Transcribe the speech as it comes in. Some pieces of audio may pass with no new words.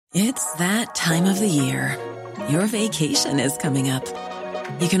It's that time of the year. Your vacation is coming up.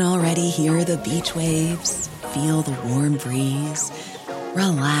 You can already hear the beach waves, feel the warm breeze,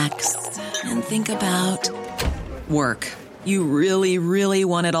 relax, and think about work. You really, really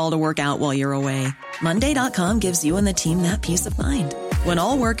want it all to work out while you're away. Monday.com gives you and the team that peace of mind. When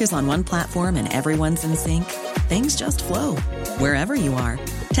all work is on one platform and everyone's in sync, things just flow. Wherever you are,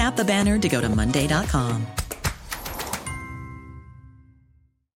 tap the banner to go to Monday.com.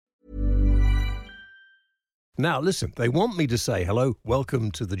 Now, listen, they want me to say hello,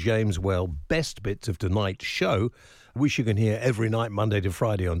 welcome to the James Well Best Bits of Tonight's show, which you can hear every night, Monday to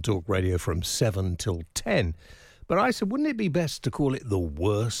Friday on Talk Radio from 7 till 10. But I said, wouldn't it be best to call it the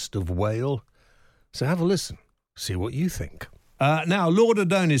worst of Whale? So have a listen, see what you think. Now, Lord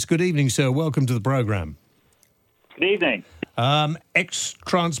Adonis, good evening, sir. Welcome to the programme. Good evening.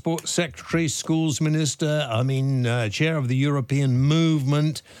 Ex-Transport Secretary, Schools Minister, Chair of the European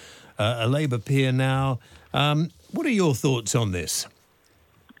Movement, a Labour peer now. What are your thoughts on this?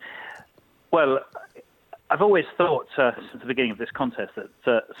 Well, I've always thought since the beginning of this contest that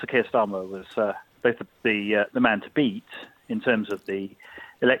Sir Keir Starmer was both the man to beat in terms of the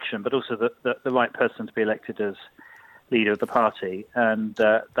election, but also the right person to be elected as leader of the party. And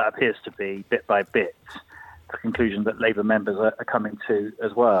that appears to be, bit by bit, the conclusion that Labour members are coming to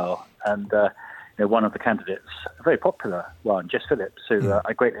as well. And one of the candidates, a very popular one, Jess Phillips, who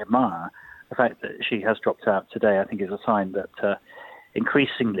I greatly admire, the fact that she has dropped out today, I think, is a sign that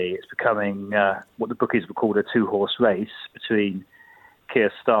increasingly it's becoming what the bookies would call a two-horse race between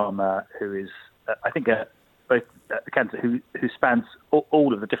Keir Starmer, who is, I think, both a candidate who spans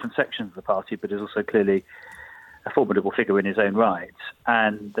all of the different sections of the party, but is also clearly a formidable figure in his own right,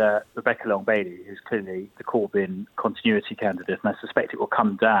 and Rebecca Long-Bailey, who's clearly the Corbyn continuity candidate, and I suspect it will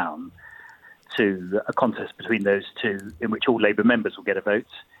come down to a contest between those two in which all Labour members will get a vote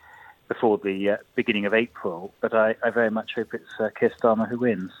before the beginning of April, but I very much hope it's Keir Starmer who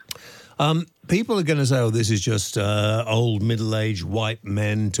wins. People are going to say, oh, this is just old middle-aged white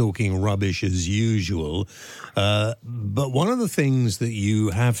men talking rubbish as usual. But one of the things that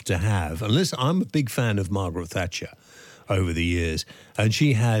you have to have, and listen, I'm a big fan of Margaret Thatcher over the years, and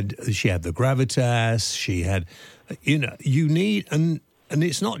she had the gravitas, she had, you need, and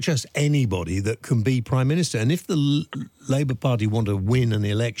it's not just anybody that can be Prime Minister. And if the Labour Party want to win an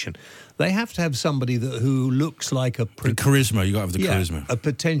election, they have to have somebody who looks like the charisma. You got to have the charisma. A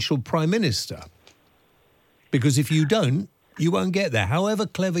potential Prime Minister. Because if you don't, you won't get there. However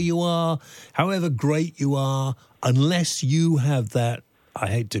clever you are, however great you are, unless you have that, I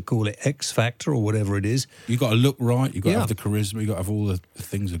hate to call it X factor or whatever it is. You've got to look right, you've got to have the charisma, you've got to have all the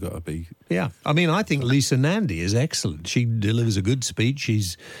things have got to be. Yeah. I mean, I think Lisa Nandy is excellent. She delivers a good speech.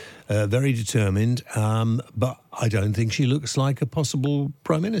 She's very determined, but I don't think she looks like a possible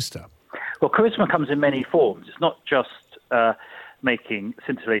Prime Minister. Well, charisma comes in many forms. It's not just making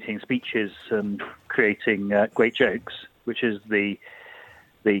scintillating speeches and creating great jokes, which is the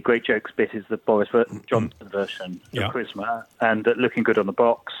great jokes bit is the Boris Johnson version of charisma, and looking good on the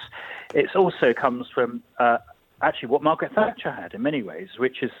box. It also comes from actually what Margaret Thatcher had in many ways,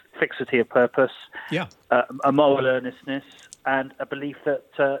 which is fixity of purpose, a moral earnestness, and a belief that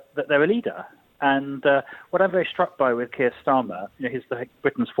they're a leader. And what I'm very struck by with Keir Starmer, he's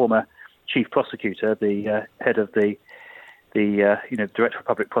Britain's former chief prosecutor, the head of the Director of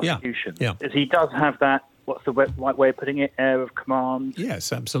Public Prosecution, is he does have that. What's the right way of putting it? Air of command.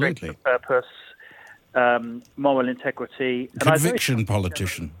 Yes, absolutely. Purpose, moral integrity. Conviction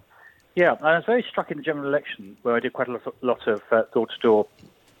politician. Yeah, and I was very struck in the general election where I did quite a lot of door-to-door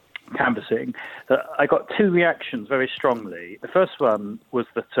canvassing, that I got two reactions very strongly. The first one was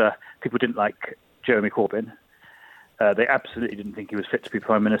that people didn't like Jeremy Corbyn. They absolutely didn't think he was fit to be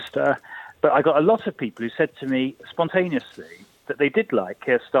Prime Minister. But I got a lot of people who said to me spontaneously that they did like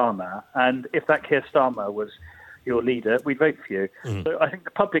Keir Starmer, and if that Keir Starmer was your leader, we'd vote for you. So I think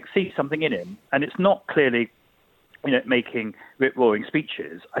the public sees something in him, and it's not clearly, making rip-roaring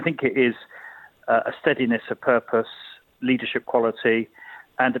speeches. I think it is a steadiness of purpose, leadership quality,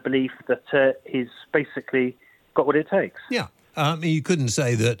 and a belief that he's basically got what it takes. Yeah. You couldn't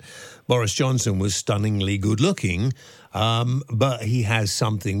say that Boris Johnson was stunningly good-looking, but he has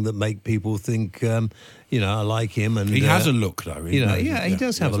something that make people think, I like him. And he has a look, though. He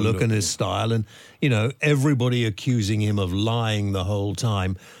does have a look and his style. And, everybody accusing him of lying the whole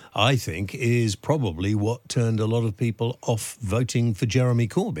time, I think, is probably what turned a lot of people off voting for Jeremy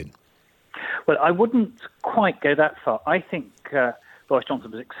Corbyn. Well, I wouldn't quite go that far. I think Boris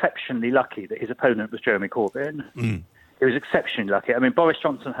Johnson was exceptionally lucky that his opponent was Jeremy Corbyn. He was exceptionally lucky. I mean, Boris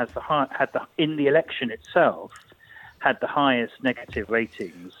Johnson has in the election itself, had the highest negative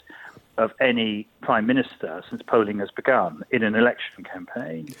ratings of any prime minister since polling has begun in an election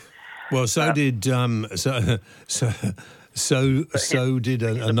campaign. Well, so did a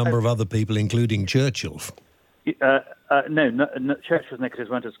number of other people, including Churchill. No, Churchill's negatives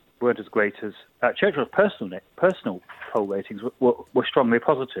weren't as great as Churchill's personal poll ratings were strongly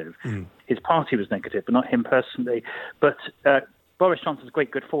positive. His party was negative, but not him personally. But Boris Johnson's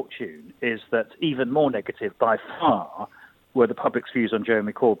great good fortune is that even more negative by far were the public's views on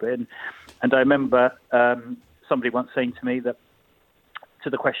Jeremy Corbyn. And I remember somebody once saying to me that, to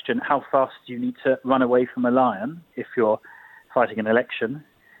the question, how fast do you need to run away from a lion if you're fighting an election,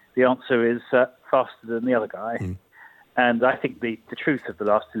 the answer is faster than the other guy. And I think the truth of the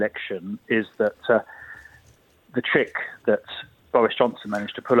last election is that the trick that Boris Johnson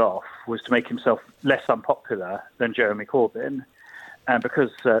managed to pull off was to make himself less unpopular than Jeremy Corbyn. And because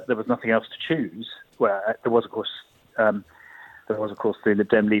there was nothing else to choose, there was, of course, the Lib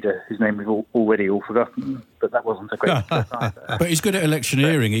Dem leader whose name we've already all forgotten, but that wasn't a great success either. But he's good at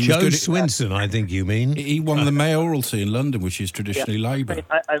electioneering. Joe Swinson, I think you mean. He won the mayoralty in London, which is traditionally Labour.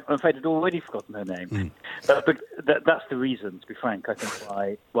 I'm afraid I'd already forgotten her name. But that's the reason, to be frank, I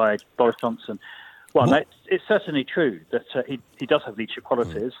think, why Boris Johnson... Well, it's certainly true that he does have leadership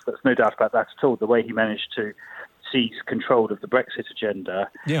qualities. There's no doubt about that at all. The way he managed to seize control of the Brexit agenda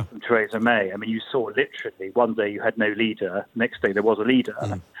from Theresa May. I mean, you saw literally one day you had no leader, next day there was a leader.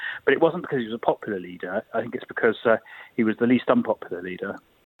 But it wasn't because he was a popular leader. I think it's because he was the least unpopular leader.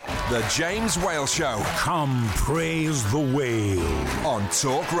 The James Whale Show. Come praise the whale. On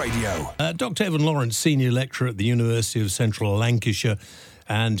Talk Radio. Dr. Evan Lawrence, Senior Lecturer at the University of Central Lancashire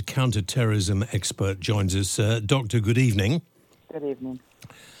and counter-terrorism expert, joins us. Doctor, good evening. Good evening.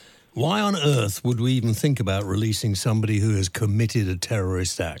 Why on earth would we even think about releasing somebody who has committed a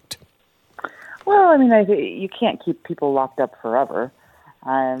terrorist act? Well, I mean, you can't keep people locked up forever.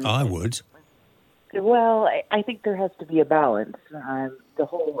 I would. Well, I think there has to be a balance. The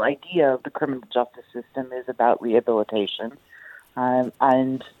whole idea of the criminal justice system is about rehabilitation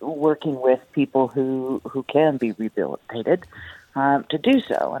and working with people who can be rehabilitated to do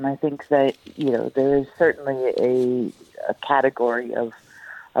so. And I think that, there is certainly a category of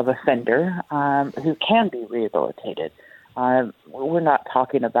offender who can be rehabilitated. We're not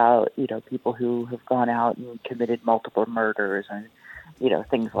talking about, people who have gone out and committed multiple murders and,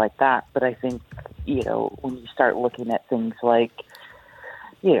 things like that. But I think, when you start looking at things like,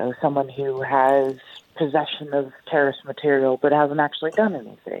 someone who has possession of terrorist material but hasn't actually done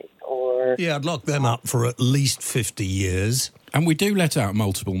anything, or... Yeah, I'd lock them up for at least 50 years. And we do let out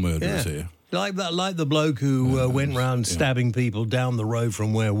multiple murderers here. Like the bloke who went round stabbing people down the road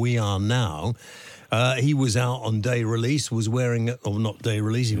from where we are now. He was out on day release, was wearing, not day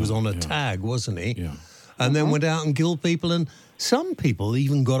release, he was on a tag, wasn't he? Yeah. And then went out and killed people, and some people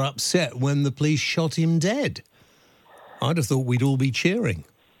even got upset when the police shot him dead. I'd have thought we'd all be cheering.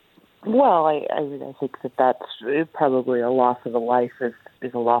 Well, I think that's probably a loss of a life is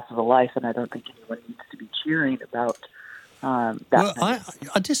a loss of a life, and I don't think anyone needs to be cheering about that. Well,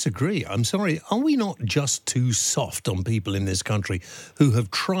 I disagree. I'm sorry. Are we not just too soft on people in this country who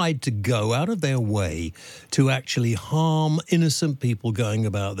have tried to go out of their way to actually harm innocent people going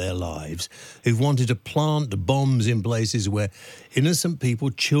about their lives, who've wanted to plant bombs in places where innocent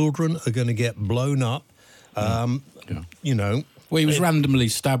people, children, are going to get blown up? Well, he was randomly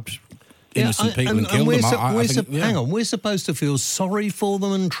stabbed innocent people and killed them. Hang on, we're supposed to feel sorry for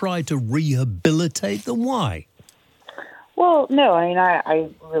them and try to rehabilitate them. Why? Well, no, I mean, I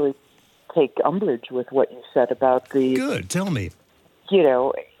really take umbrage with what you said about the... Good, tell me.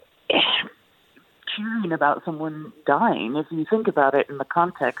 Cheering about someone dying. If you think about it in the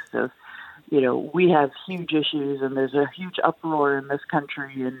context of, we have huge issues and there's a huge uproar in this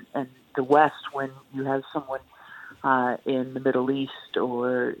country and the West when you have someone in the Middle East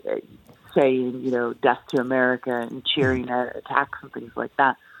or saying, death to America and cheering at attacks and things like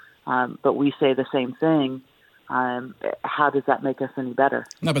that. But we say the same thing. How does that make us any better?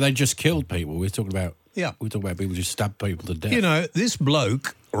 No, but they just killed people. We're talking about people just stabbed people to death. This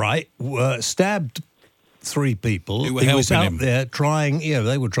bloke, right, stabbed 3 people. Who were helping him. There trying.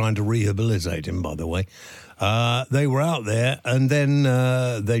 They were trying to rehabilitate him. By the way, they were out there, and then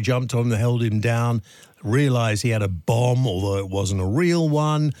they jumped on him, held him down, realised he had a bomb, although it wasn't a real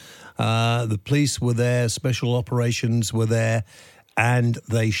one. The police were there, special operations were there. And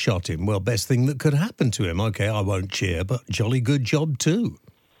they shot him. Well, best thing that could happen to him. Okay, I won't cheer, but jolly good job too.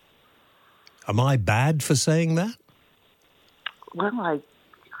 Am I bad for saying that? Well, I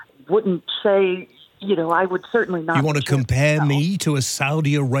wouldn't say, I would certainly not. You want to compare me to a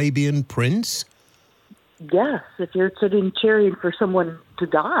Saudi Arabian prince? Yes, if you're sitting cheering for someone to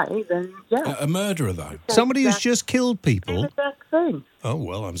die, then yes. A murderer, though. Somebody who's just killed people. It's the exact thing. Oh,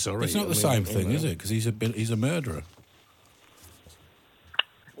 well, I'm sorry. It's not the same thing, is it? Because he's a murderer. I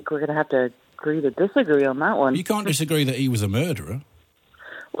think we're going to have to agree to disagree on that one. You can't disagree that he was a murderer.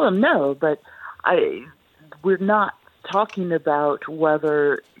 Well, no, but we're not talking about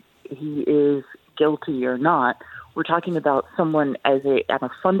whether he is guilty or not. We're talking about someone at a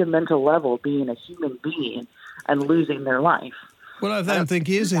fundamental level being a human being and losing their life. Well, I don't think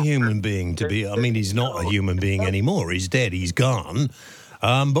he is a human being to be. I mean, he's not a human being anymore. He's dead. He's gone.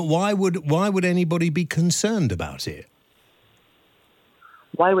 But why would anybody be concerned about it?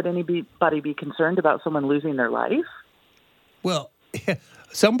 Why would anybody be concerned about someone losing their life? Well,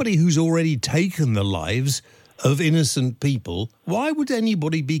 somebody who's already taken the lives of innocent people, why would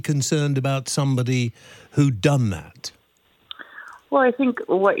anybody be concerned about somebody who'd done that? Well, I think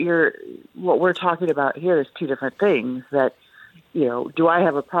what we're talking about here is two different things. That, do I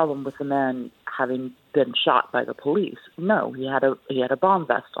have a problem with the man having been shot by the police? No, he had a bomb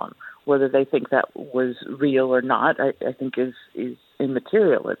vest on. Whether they think that was real or not, I think is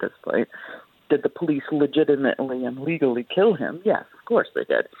immaterial at this point. Did the police legitimately and legally kill him? Yes, of course they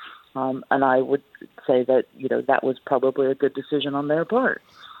did. And I would say that, that was probably a good decision on their part.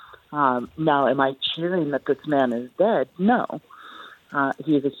 Now, am I cheering that this man is dead? No.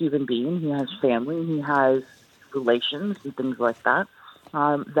 He is a human being. He has family. He has relations and things like that.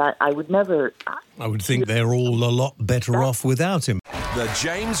 That I would never... I would think they're all a lot better off without him. The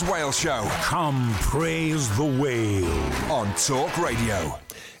James Whale Show. Come praise the whale. On Talk Radio.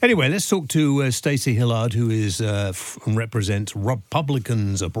 Anyway, let's talk to Stacey Hillard, who represents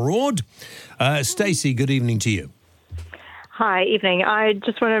Republicans abroad. Stacey, good evening to you. Hi, evening. I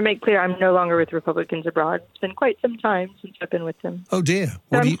just want to make clear I'm no longer with Republicans abroad. It's been quite some time since I've been with them. Oh, dear.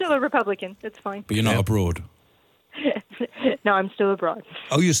 I'm still a Republican. It's fine. But you're not abroad? No, I'm still abroad.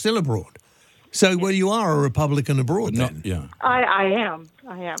 Oh, you're still abroad? So, well, you are a Republican abroad, then? Yeah. I am.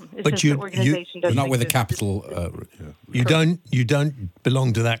 It's but just the organization doesn't you're not with a exist. capital. You don't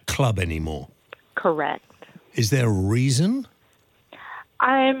belong to that club anymore. Correct. Is there a reason?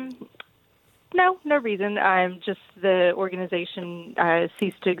 No reason. Just the organization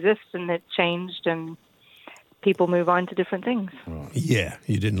ceased to exist and it changed and people move on to different things. Right. Yeah,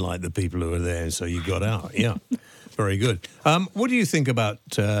 you didn't like the people who were there, so you got out. Yeah, very good. What do you think about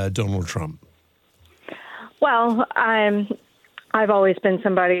Donald Trump? Well, I've always been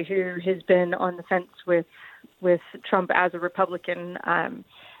somebody who has been on the fence with Trump as a Republican. I'm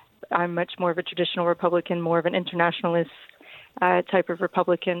much more of a traditional Republican, more of an internationalist type of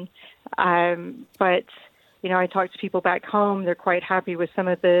Republican. But, I talk to people back home. They're quite happy with some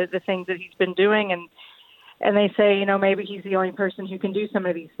of the things that he's been doing. And they say, maybe he's the only person who can do some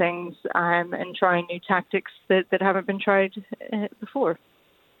of these things and trying new tactics that haven't been tried before.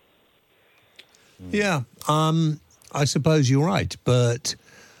 Yeah, I suppose you're right. But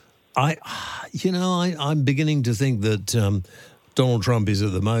I'm beginning to think that Donald Trump is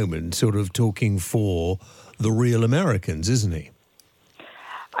at the moment sort of talking for the real Americans, isn't he?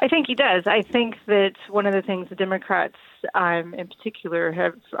 I think he does. I think that one of the things the Democrats in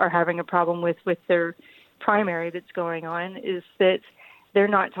particular are having a problem with their primary that's going on is that they're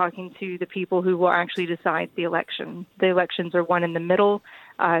not talking to the people who will actually decide the election. The elections are won in the middle.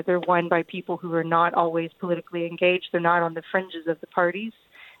 They're won by people who are not always politically engaged. They're not on the fringes of the parties.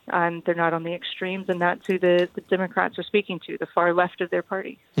 They're not on the extremes, and that's who the Democrats are speaking to, the far left of their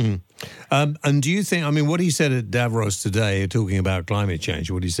party. And do you think, what he said at Davos today, talking about climate change,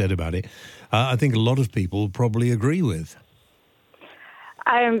 what he said about it, I think a lot of people probably agree with.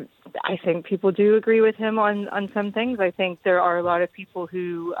 I think people do agree with him on some things. I think there are a lot of people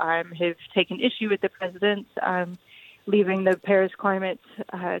who have taken issue with the president leaving the Paris Climate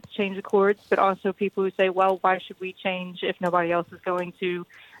Change Accords, but also people who say, well, why should we change if nobody else is going to?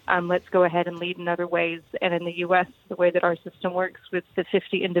 Let's go ahead and lead in other ways. And in the U.S., the way that our system works with the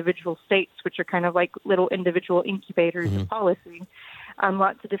 50 individual states, which are kind of like little individual incubators of policy,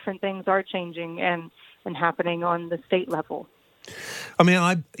 lots of different things are changing and happening on the state level.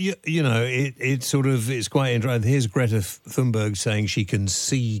 It's quite interesting. Here's Greta Thunberg saying she can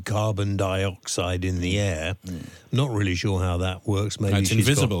see carbon dioxide in the air. Not really sure how that works. Maybe it's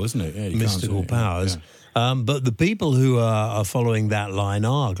invisible, isn't it? Yeah, mystical powers. Yeah. But the people who are following that line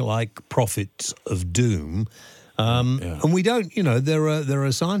are like prophets of doom. And we don't, there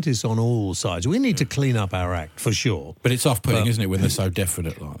are scientists on all sides. We need to clean up our act for sure. But it's off-putting, isn't it, when they're so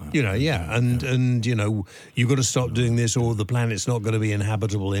definite like that? And you've got to stop doing this or the planet's not going to be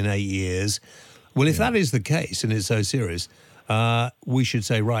inhabitable in 8 years. Well, if that is the case and it's so serious, we should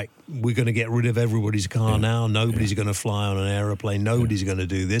say, right, we're going to get rid of everybody's car now. Nobody's going to fly on an aeroplane. Nobody's going to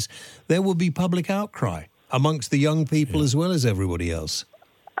do this. There will be public outcry amongst the young people as well as everybody else.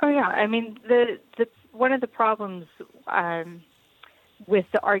 Oh, yeah. I mean, the one of the problems with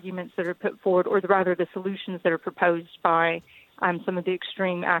the arguments that are put forward, or rather the solutions that are proposed by some of the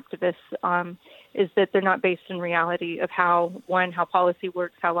extreme activists, is that they're not based in reality of how policy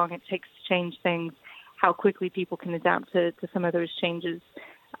works, how long it takes to change things, how quickly people can adapt to some of those changes.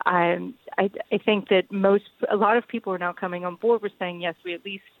 I think that a lot of people are now coming on board with saying, yes, we at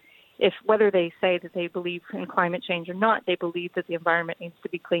least, if whether they say that they believe in climate change or not, they believe that the environment needs to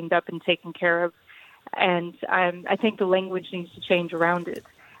be cleaned up and taken care of. And I think the language needs to change around it.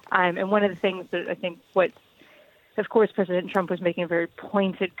 And one of the things that I think of course, President Trump was making a very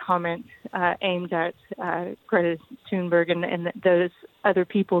pointed comment aimed at Greta Thunberg and those other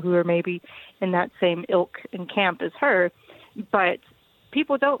people who are maybe in that same ilk and camp as her. But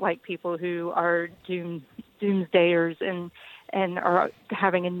people don't like people who are doomsdayers and are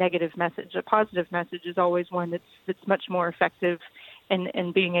having a negative message. A positive message is always one that's much more effective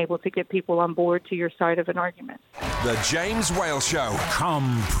in being able to get people on board to your side of an argument. The James Whale Show.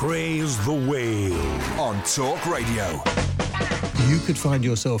 Come praise the whale. On Talk Radio. You could find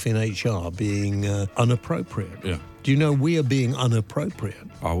yourself in HR being unappropriate. Yeah. Do you know we are being unappropriate?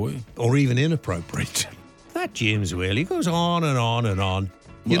 Are we? Or even inappropriate. That James Whale, he goes on and on and on.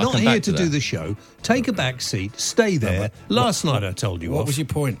 You're Well, not here to do the show. Take a back seat. Stay there. Last night I told you What off. was your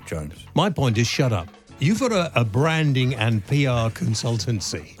point, Jones? My point is shut up. You've got a branding and PR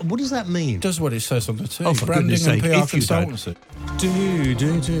consultancy. What does that mean? Does what it says on the tin. Oh, for branding goodness and sake, PR if you don't. consultancy.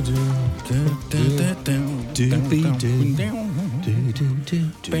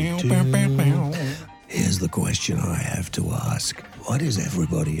 Here's the question I have to ask. Why does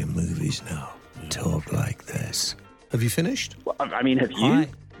everybody in movies now talk like this? Have you finished? Well, I mean, have you? Hi.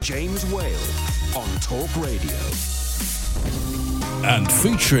 James Whale on Talk Radio. And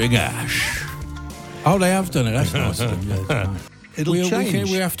featuring Ash. Oh, they have done it. That's nice of them. Yeah. It'll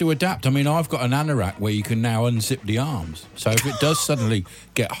change. We have to adapt. I mean, I've got an anorak where you can now unzip the arms. So if it does suddenly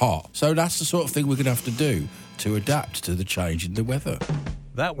get hot, so that's the sort of thing we're going to have to do to adapt to the change in the weather.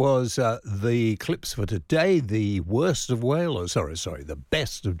 That was the clips for today, the worst of Whale, the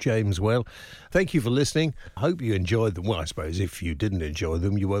best of James Whale. Thank you for listening. I hope you enjoyed them. Well, I suppose if you didn't enjoy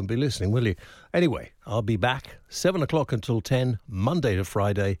them, you won't be listening, will you? Anyway, I'll be back 7 o'clock until 10, Monday to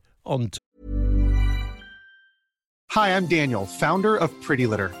Friday on Hi, I'm Daniel, founder of Pretty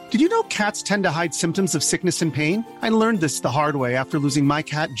Litter. Did you know cats tend to hide symptoms of sickness and pain? I learned this the hard way after losing my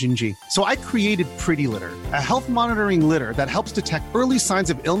cat, Gingy. So I created Pretty Litter, a health monitoring litter that helps detect early signs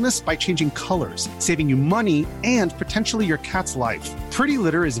of illness by changing colors, saving you money and potentially your cat's life. Pretty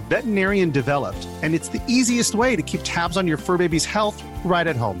Litter is veterinarian developed, and it's the easiest way to keep tabs on your fur baby's health right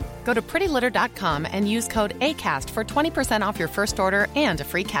at home. Go to prettylitter.com and use code ACAST for 20% off your first order and a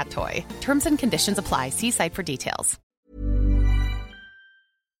free cat toy. Terms and conditions apply. See site for details.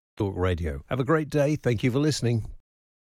 Talk Radio. Have a great day. Thank you for listening.